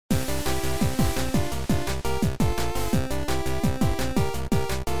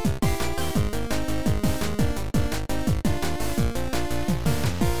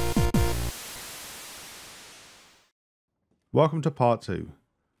Welcome to part 2.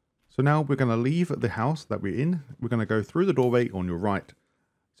 So now we're going to leave the house that we're in. We're going to go through the doorway on your right.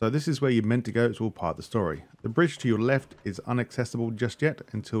 So this is where you're meant to go. It's all part of the story. The bridge to your left is inaccessible just yet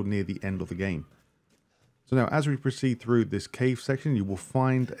until near the end of the game. So now as we proceed through this cave section, you will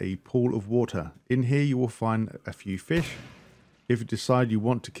find a pool of water. In here you will find a few fish. If you decide you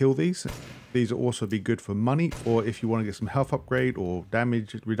want to kill these will also be good for money, or if you want to get some health upgrade or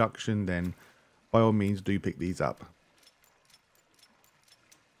damage reduction, then by all means do pick these up.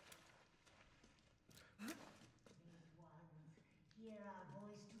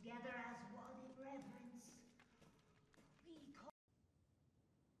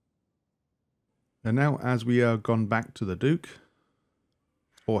 And now as we are gone back to the Duke,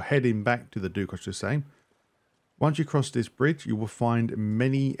 or heading back to the Duke I should say, once you cross this bridge you will find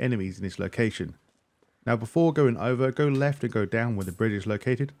many enemies in this location. Now before going over, go left and go down where the bridge is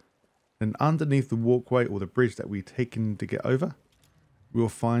located, and underneath the walkway or the bridge that we've taken to get over, we will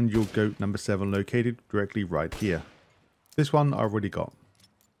find your goat number 7 located directly right here. This one I already got.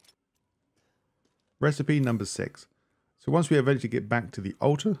 Recipe number 6. So once we eventually get back to the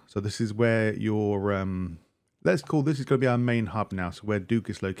altar, so this is where your, let's call this is going to be our main hub now, so where Duke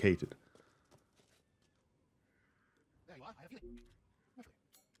is located.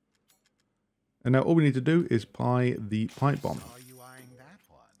 And now all we need to do is buy the pipe bomb.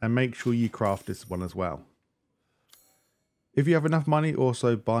 And make sure you craft this one as well. If you have enough money,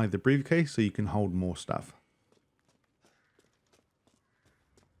 also buy the briefcase so you can hold more stuff.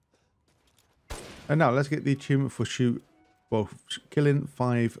 And now let's get the achievement for killing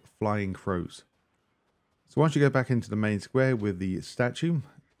 5 flying crows. So once you go back into the main square with the statue,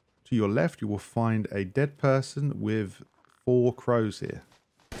 to your left you will find a dead person with 4 crows here.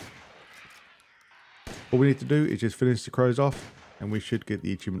 All we need to do is just finish the crows off and we should get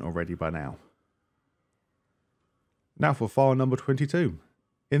the achievement already by now. Now for file number 22.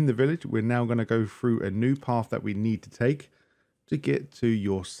 In the village we're now going to go through a new path that we need to take to get to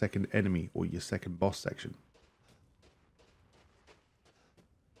your second enemy or your second boss section.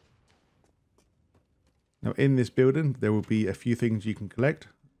 Now in this building there will be a few things you can collect,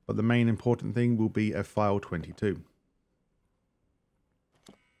 but the main important thing will be a file 22.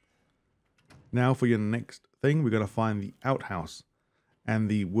 Now for your next thing, we're going to find the outhouse and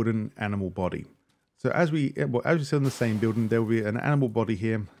the wooden animal body. So as we see in the same building, there will be an animal body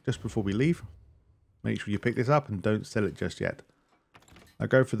here just before we leave. Make sure you pick this up and don't sell it just yet. Now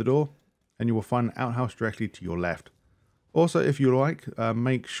go through the door and you will find an outhouse directly to your left. Also, if you like,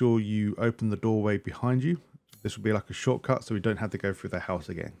 make sure you open the doorway behind you. This will be like a shortcut so we don't have to go through the house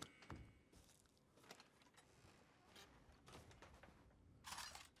again.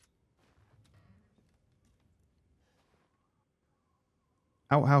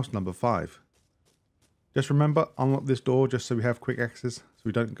 Outhouse number 5. Just remember, unlock this door just so we have quick access so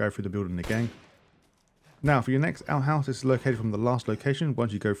we don't go through the building again. Now for your next outhouse, this is located from the last location.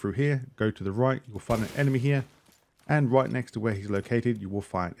 Once you go through here, go to the right, you will find an enemy here. And right next to where he's located, you will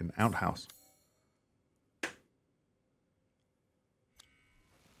find an outhouse.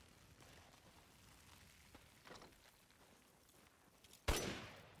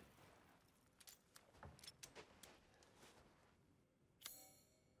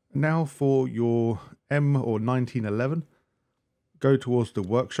 Now for your M or 1911, go towards the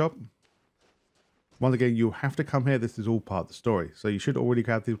workshop. Once again, you'll have to come here. This is all part of the story. So you should already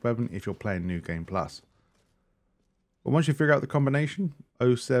have this weapon if you're playing New Game Plus. But once you figure out the combination,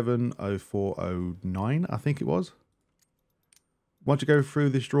 070409, I think it was. Once you go through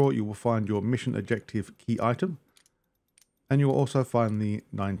this drawer, you will find your mission objective key item. And you will also find the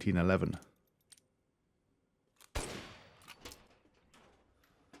 1911.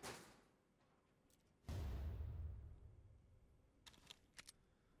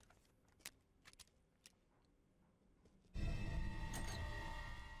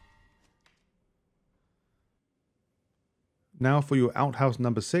 Now for your outhouse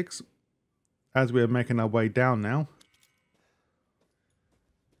number 6, as we are making our way down now.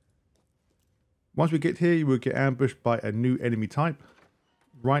 Once we get here, you will get ambushed by a new enemy type.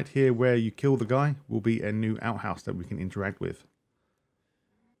 Right here where you kill the guy will be a new outhouse that we can interact with.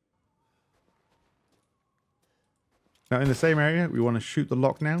 Now in the same area, we want to shoot the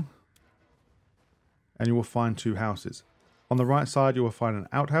lock now. And you will find 2 houses. On the right side, you will find an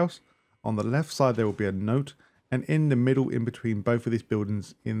outhouse. On the left side, there will be a note. And in the middle, in between both of these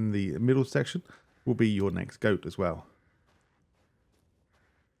buildings, in the middle section, will be your next goat as well.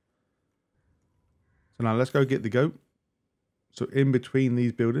 So now let's go get the goat. So in between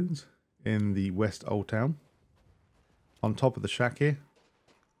these buildings, in the West Old Town, on top of the shack here,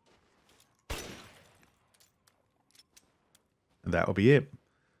 That'll be it.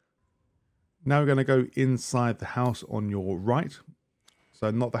 Now we're going to go inside the house on your right. So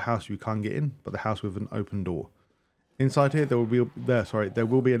not the house you can't get in, but the house with an open door. Inside here, there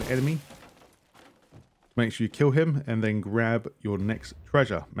will be an enemy. Make sure you kill him and then grab your next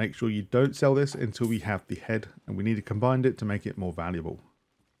treasure. Make sure you don't sell this until we have the head, and we need to combine it to make it more valuable.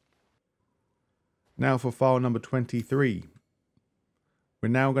 Now for file number 23. We're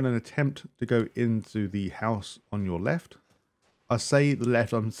now going to attempt to go into the house on your left. I say the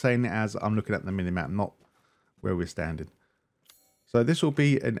left, I'm saying it as I'm looking at the minimap, not where we're standing. So this will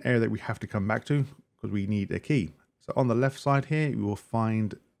be an area that we have to come back to because we need a key. So on the left side here, you will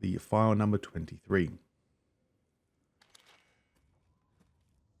find the file number 23.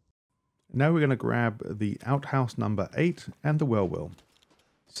 Now we're going to grab the outhouse number 8 and the well wheel.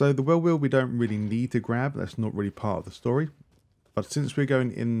 So the well wheel we don't really need to grab, that's not really part of the story. But since we're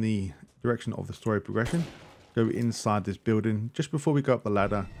going in the direction of the story progression, go inside this building just before we go up the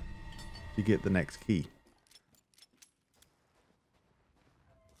ladder to get the next key.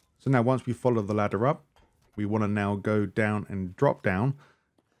 So now once we follow the ladder up, we want to now go down and drop down,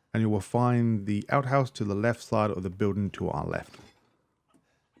 and you will find the outhouse to the left side of the building to our left.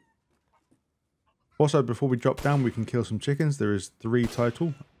 Also, before we drop down, we can kill some chickens. There is 3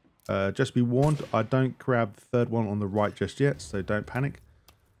 total. Just be warned, I don't grab the third one on the right just yet, so don't panic.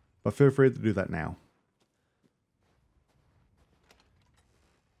 But feel free to do that now.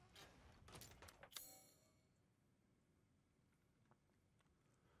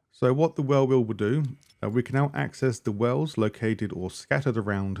 So what the well wheel will do, we can now access the wells located or scattered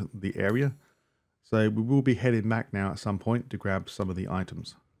around the area. So we will be heading back now at some point to grab some of the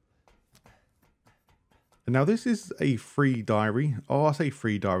items. And now this is a free diary. Oh, I say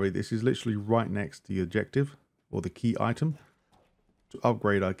free diary. This is literally right next to the objective or the key item to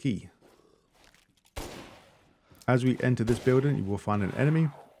upgrade our key. As we enter this building, you will find an enemy.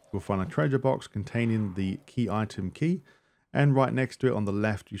 You'll find a treasure box containing the key item key. And right next to it on the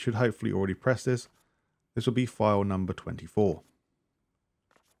left, you should hopefully already press this. This will be file number 24.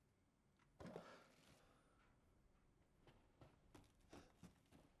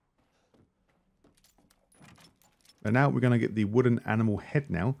 And now we're going to get the wooden animal head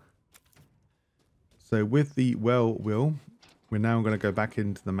now. So with the well wheel, we're now going to go back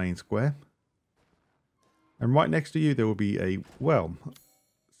into the main square. And right next to you, there will be a well.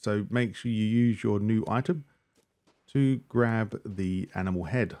 So make sure you use your new item to grab the animal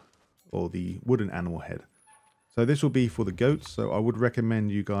head or the wooden animal head. So this will be for the goats. So I would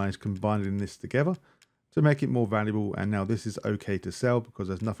recommend you guys combining this together to make it more valuable. And now this is okay to sell because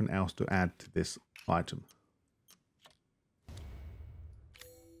there's nothing else to add to this item.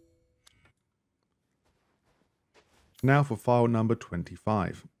 Now for file number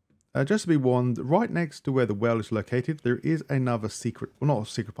 25. Just to be warned, right next to where the well is located, there is another secret, well not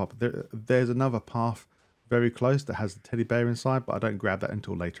a secret path, but there's another path very close that has the teddy bear inside, but I don't grab that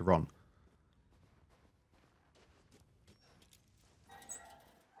until later on.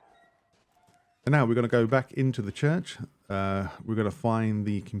 And now we're going to go back into the church. We're going to find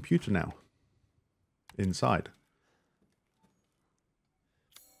the computer now inside.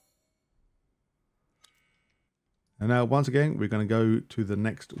 And now once again, we're going to go to the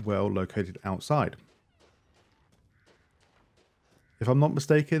next well located outside. If I'm not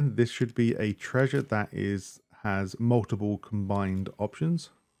mistaken, this should be a treasure that has multiple combined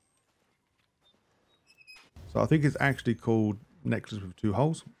options. So I think it's actually called necklace with 2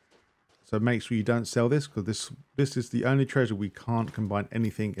 holes. So make sure you don't sell this because this is the only treasure we can't combine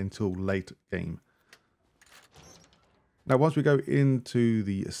anything until late game. Now once we go into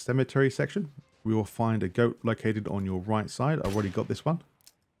the cemetery section, we will find a goat located on your right side. I've already got this one.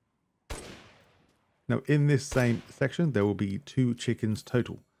 Now in this same section, there will be 2 chickens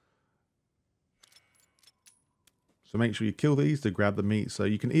total. So make sure you kill these to grab the meat. So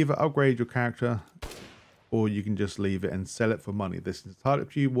you can either upgrade your character or you can just leave it and sell it for money. This is entirely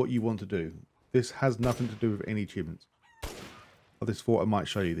up to you what you want to do. This has nothing to do with any achievements. I just thought I might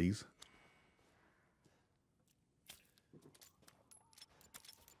show you these.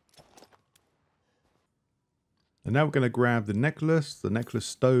 And now we're going to grab the necklace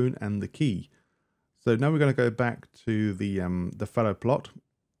stone, and the key. So now we're going to go back to the fallow plot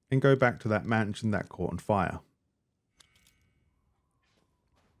and go back to that mansion that caught on fire.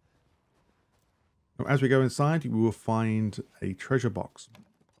 Now, as we go inside, we will find a treasure box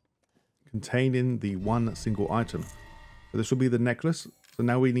containing the 1 single item. So this will be the necklace. So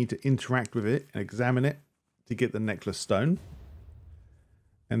now we need to interact with it and examine it to get the necklace stone.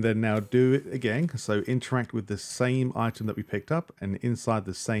 And then now do it again. So interact with the same item that we picked up, and inside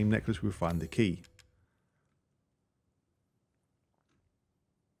the same necklace we'll find the key.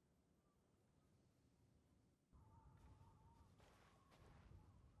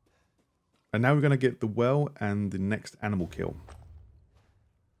 And now we're going to get the well and the next animal kill.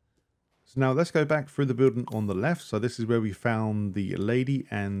 So now let's go back through the building on the left. So this is where we found the lady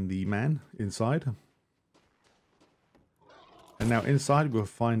and the man inside. And now inside we'll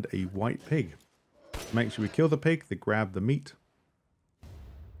find a white pig. Make sure we kill the pig to grab the meat.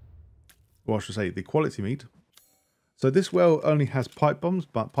 Or I should say the quality meat. So this well only has pipe bombs,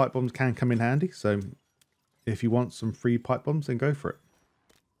 but pipe bombs can come in handy. So if you want some free pipe bombs, then go for it.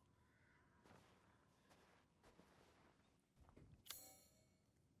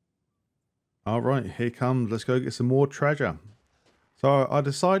 Alright, here comes, let's go get some more treasure. So I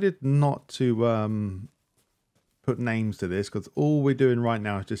decided not to put names to this, because all we're doing right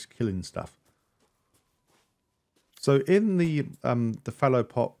now is just killing stuff. So in the fallow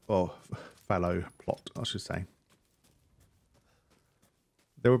pot, or fallow plot, I should say,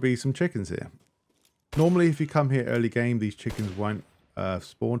 there will be some chickens here. Normally if you come here early game, these chickens won't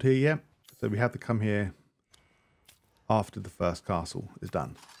spawn here yet. So we have to come here after the first castle is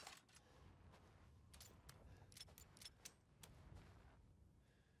done.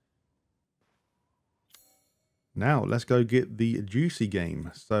 Now, let's go get the juicy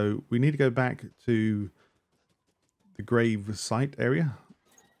game. So, we need to go back to the grave site area.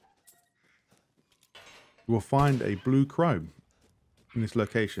 We'll find a blue crow in this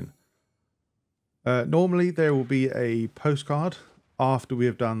location. Normally, there will be a postcard after we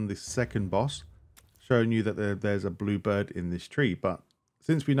have done the second boss, showing you that there's a blue bird in this tree. But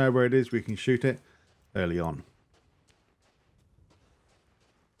since we know where it is, we can shoot it early on.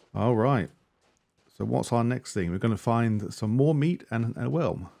 All right. So what's our next thing? We're going to find some more meat and a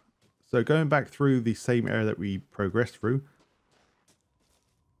well. So going back through the same area that we progressed through.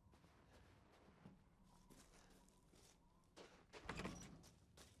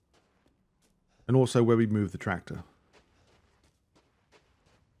 And also where we moved the tractor.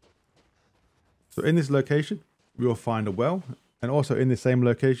 So in this location, we will find a well. And also in the same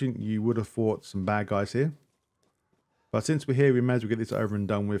location, you would have fought some bad guys here. But since we're here, we may as well get this over and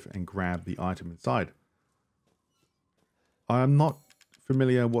done with and grab the item inside. I am not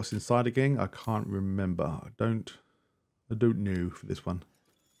familiar what's inside again. I can't remember. I don't know for this one.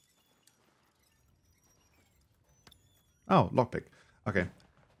 Oh, lockpick. Okay.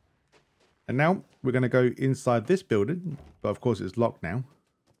 And now we're going to go inside this building. But of course it's locked now.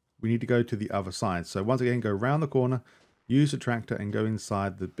 We need to go to the other side. So once again, go around the corner, use the tractor and go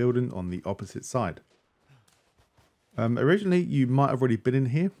inside the building on the opposite side. Originally, you might have already been in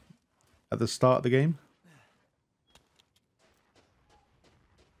here at the start of the game.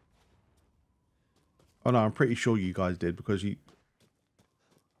 Oh no, I'm pretty sure you guys did because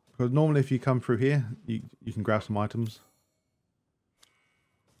normally if you come through here, you can grab some items.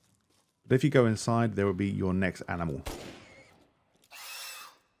 But if you go inside, there will be your next animal.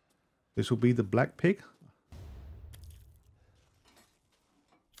 This will be the black pig.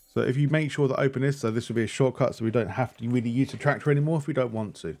 So if you make sure to open this, so this will be a shortcut so we don't have to really use the tractor anymore if we don't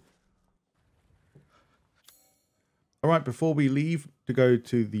want to. Alright, before we leave to go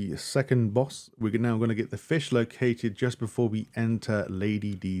to the second boss, we're now going to get the fish located just before we enter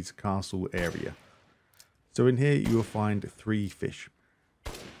Lady D's castle area. So in here you will find 3 fish.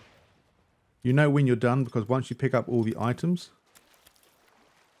 You know when you're done because once you pick up all the items,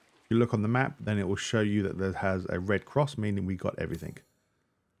 if you look on the map, then it will show you that there has a red cross, meaning we got everything.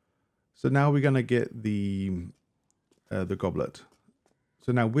 So now we're going to get the goblet.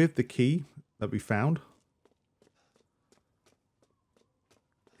 So now with the key that we found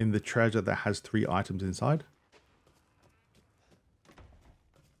in the treasure that has 3 items inside,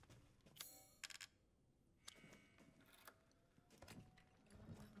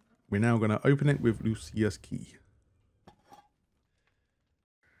 we're now going to open it with Lucia's key.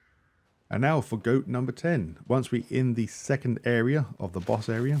 And now for goat number 10. Once we're in the second area of the boss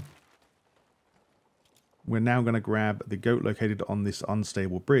area, we're now going to grab the goat located on this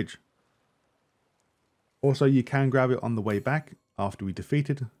unstable bridge. Also, you can grab it on the way back after we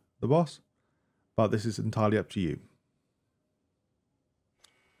defeated the boss, but this is entirely up to you.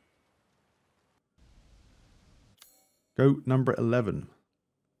 Goat number 11.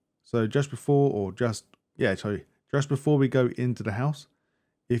 So just before we go into the house,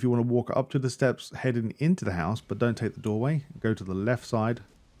 if you want to walk up to the steps heading into the house, but don't take the doorway, go to the left side.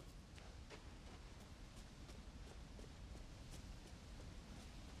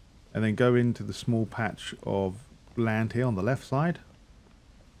 And then go into the small patch of land here on the left side.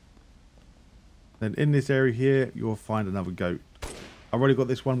 Then in this area here, you'll find another goat. I've already got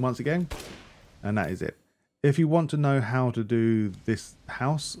this one once again, and that is it. If you want to know how to do this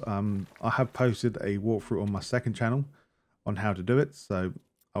house, I have posted a walkthrough on my second channel on how to do it. So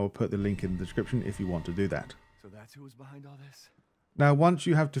I will put the link in the description if you want to do that. So that's who was behind all this? Now, once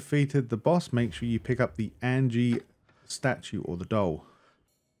you have defeated the boss, make sure you pick up the Angie statue or the doll.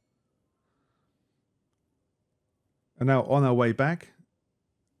 And now on our way back,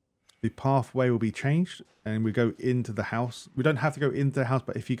 the pathway will be changed and we go into the house. We don't have to go into the house,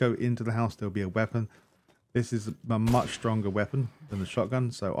 but if you go into the house, there'll be a weapon. This is a much stronger weapon than the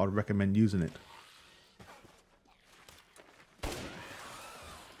shotgun, so I'd recommend using it.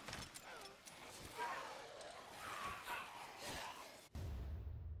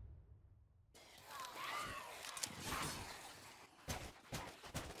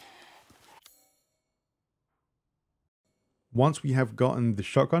 Once we have gotten the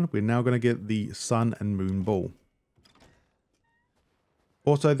shotgun, we're now going to get the sun and moon ball.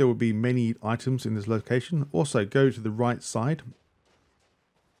 Also, there will be many items in this location. Also, go to the right side.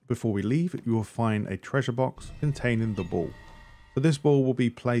 Before we leave, you will find a treasure box containing the ball. So this ball will be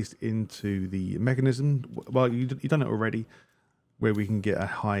placed into the mechanism. Well, you've done it already, where we can get a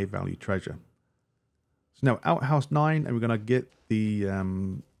high value treasure. So now Outhouse 9, and we're going to get the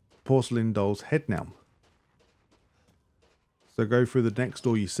porcelain doll's head now. So go through the next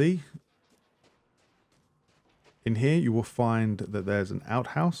door you see. In here you will find that there's an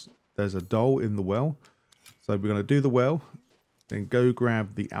outhouse. There's a doll in the well. So we're going to do the well, then go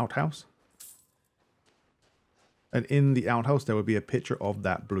grab the outhouse. And in the outhouse there will be a picture of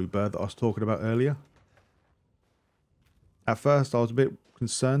that blue bird that I was talking about earlier. At first I was a bit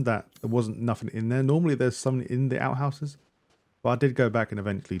concerned that there wasn't nothing in there. Normally there's something in the outhouses, but I did go back and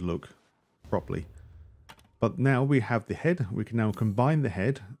eventually look properly. But now we have the head. We can now combine the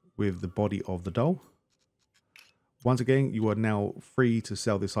head with the body of the doll. Once again, you are now free to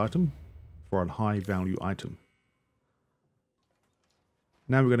sell this item for a high value item.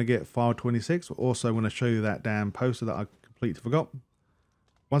 Now we're going to get file 26. Also, I'm going to show you that damn poster that I completely forgot.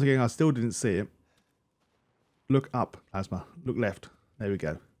 Once again, I still didn't see it. Look up, Plasma. Look left. There we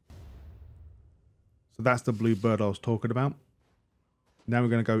go. So that's the blue bird I was talking about. Now we're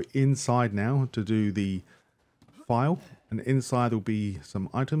going to go inside now to do the file, and inside there will be some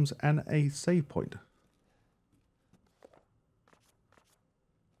items and a save point.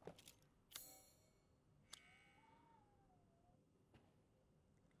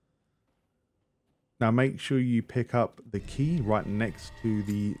 Now make sure you pick up the key right next to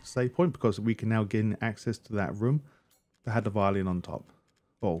the save point, because we can now gain access to that room that had the violin on top,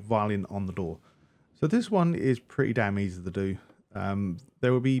 or violin on the door. So this one is pretty damn easy to do.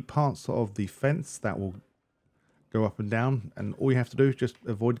 There will be parts of the fence that will go up and down, and all you have to do is just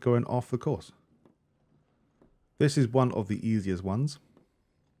avoid going off the course. This is one of the easiest ones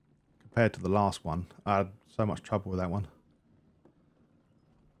compared to the last one. I had so much trouble with that one.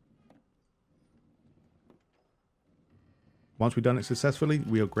 Once we've done it successfully,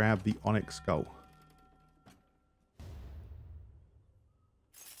 we'll grab the Onyx skull.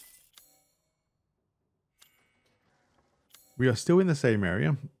 We are still in the same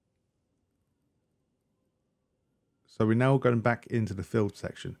area. So we're now going back into the field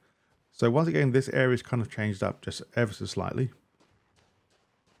section. So once again, this area is kind of changed up just ever so slightly.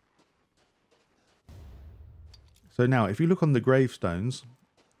 So now, if you look on the gravestones,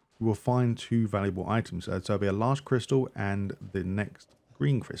 you will find two valuable items. So there'll be a large crystal and the next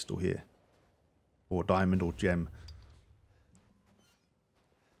green crystal here, or diamond or gem.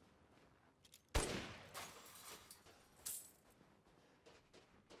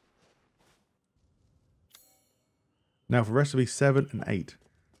 Now for recipe 7 and 8.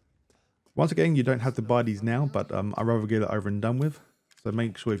 Once again, you don't have to buy these now, but I'd rather get it over and done with. So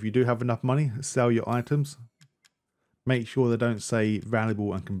make sure if you do have enough money, sell your items. Make sure they don't say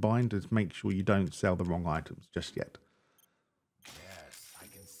valuable and combined. Just make sure you don't sell the wrong items just yet. Yes, I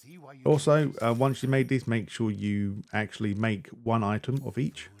can see why you Also, once you made these, make sure you actually make one item of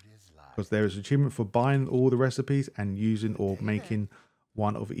each, because there is an achievement for buying all the recipes and using or making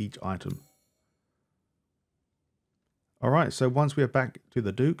one of each item. Alright, so once we are back to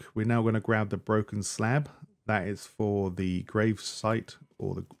the Duke, we're now going to grab the broken slab. That is for the grave site,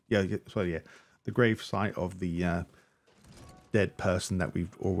 or the the grave site of the dead person that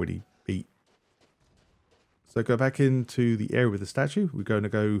we've already beat. So go back into the area with the statue. We're going to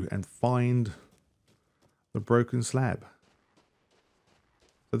go and find the broken slab.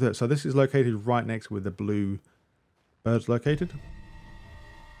 So this is located right next to where the blue bird's located.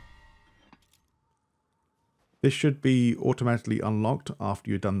 This should be automatically unlocked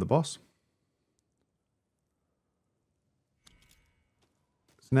after you've done the boss.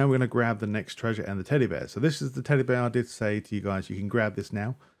 So now we're going to grab the next treasure and the teddy bear. So this is the teddy bear I did say to you guys, you can grab this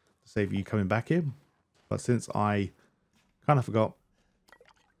now to save you coming back here. But since I kind of forgot,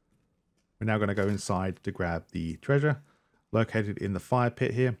 We're now going to go inside to grab the treasure located in the fire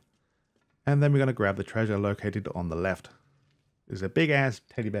pit here. And then we're going to grab the treasure located on the left. There's a big ass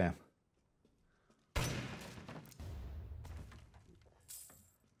teddy bear.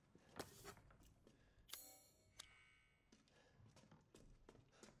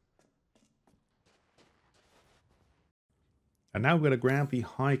 And now we're going to grab the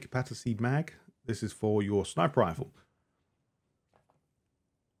high capacity mag. This is for your sniper rifle.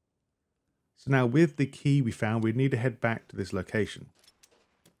 So now with the key we found, we need to head back to this location.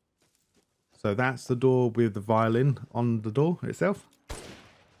 So that's the door with the violin on the door itself.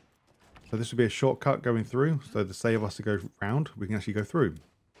 So this will be a shortcut going through. So to save us to go round, we can actually go through.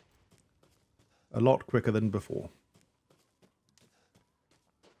 A lot quicker than before.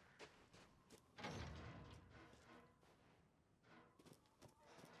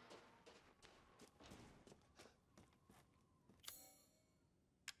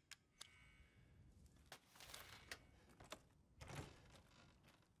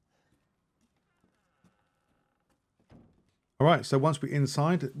 Alright, so once we're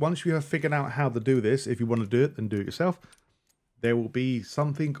inside, once you have figured out how to do this, if you want to do it, then do it yourself. There will be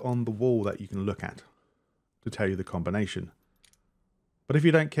something on the wall that you can look at to tell you the combination. But if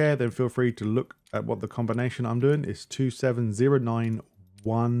you don't care, then feel free to look at what the combination I'm doing is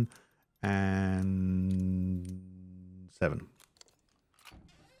 27091 and 7.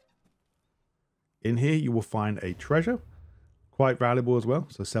 In here you will find a treasure, quite valuable as well,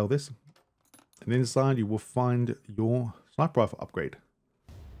 so sell this. And inside you will find your sniper rifle upgrade.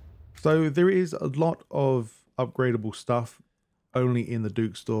 So there is a lot of upgradable stuff only in the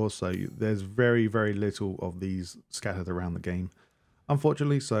Duke store, so there's very little of these scattered around the game,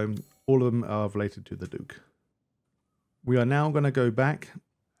 unfortunately. So all of them are related to the Duke. We are now going to go back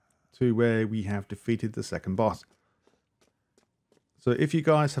to where we have defeated the second boss. So if you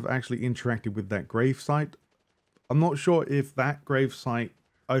guys have actually interacted with that grave site, I'm not sure if that grave site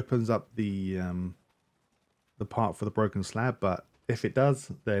opens up the part for the broken slab, but if it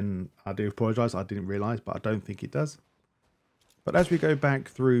does, then I do apologize. I didn't realize, but I don't think it does. But as we go back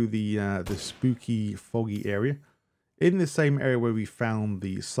through the spooky, foggy area, in the same area where we found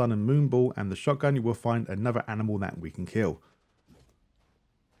the sun and moon ball and the shotgun, you will find another animal that we can kill.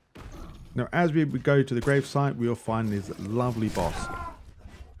 Now, as we go to the grave site, we will find this lovely boss.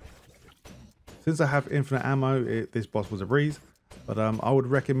 Since I have infinite ammo, this boss was a breeze. But I would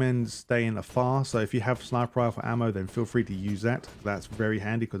recommend staying afar. So if you have sniper rifle ammo, then feel free to use that. That's very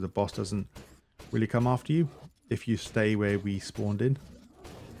handy because the boss doesn't really come after you if you stay where we spawned in.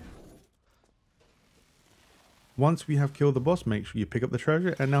 Once we have killed the boss, make sure you pick up the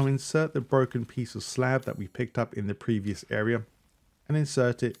treasure and now insert the broken piece of slab that we picked up in the previous area and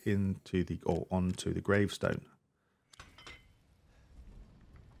insert it into the onto the gravestone.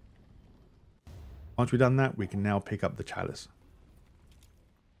 Once we've done that, we can now pick up the chalice.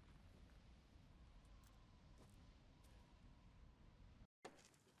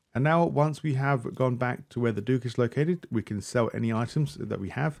 And now once we have gone back to where the Duke is located, we can sell any items that we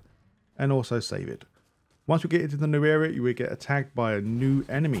have and also save it. Once we get into the new area, you will get attacked by a new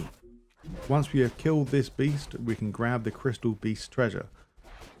enemy. Once we have killed this beast, we can grab the crystal beast treasure.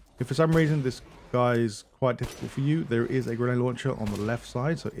 If for some reason this guy is quite difficult for you, there is a grenade launcher on the left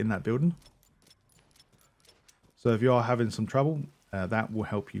side, so in that building. So if you are having some trouble, that will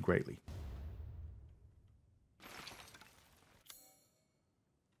help you greatly.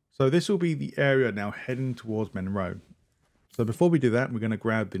 So this will be the area now heading towards Monroe. So before we do that, we're going to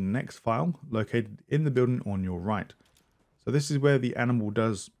grab the next file located in the building on your right. So this is where the animal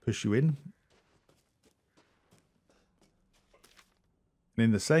does push you in. And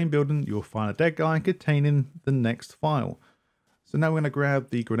in the same building, you'll find a dead guy containing the next file. So now we're going to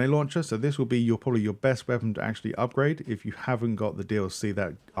grab the grenade launcher. So this will be probably your best weapon to actually upgrade if you haven't got the DLC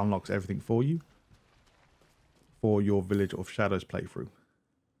that unlocks everything for you for your Village of Shadows playthrough.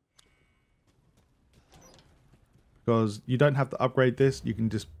 Because you don't have to upgrade this, you can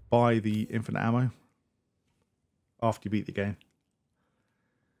just buy the infinite ammo after you beat the game.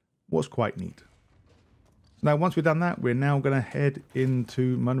 What's quite neat. So now once we've done that, we're now going to head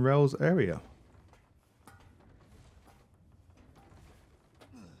into Monroe's area.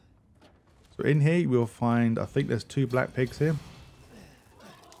 So in here you will find, I think there's 2 black pigs here.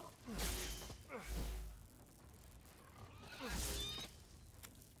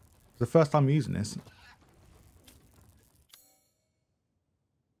 It's the first time using this.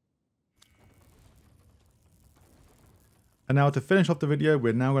 And now to finish off the video,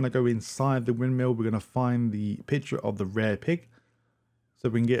 we're now going to go inside the windmill. We're going to find the picture of the rare pig so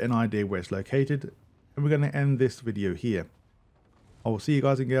we can get an idea where it's located. And we're going to end this video here. I will see you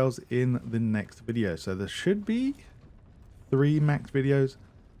guys and girls in the next video. So there should be 3 max videos,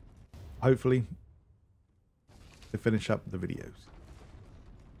 hopefully, to finish up the videos.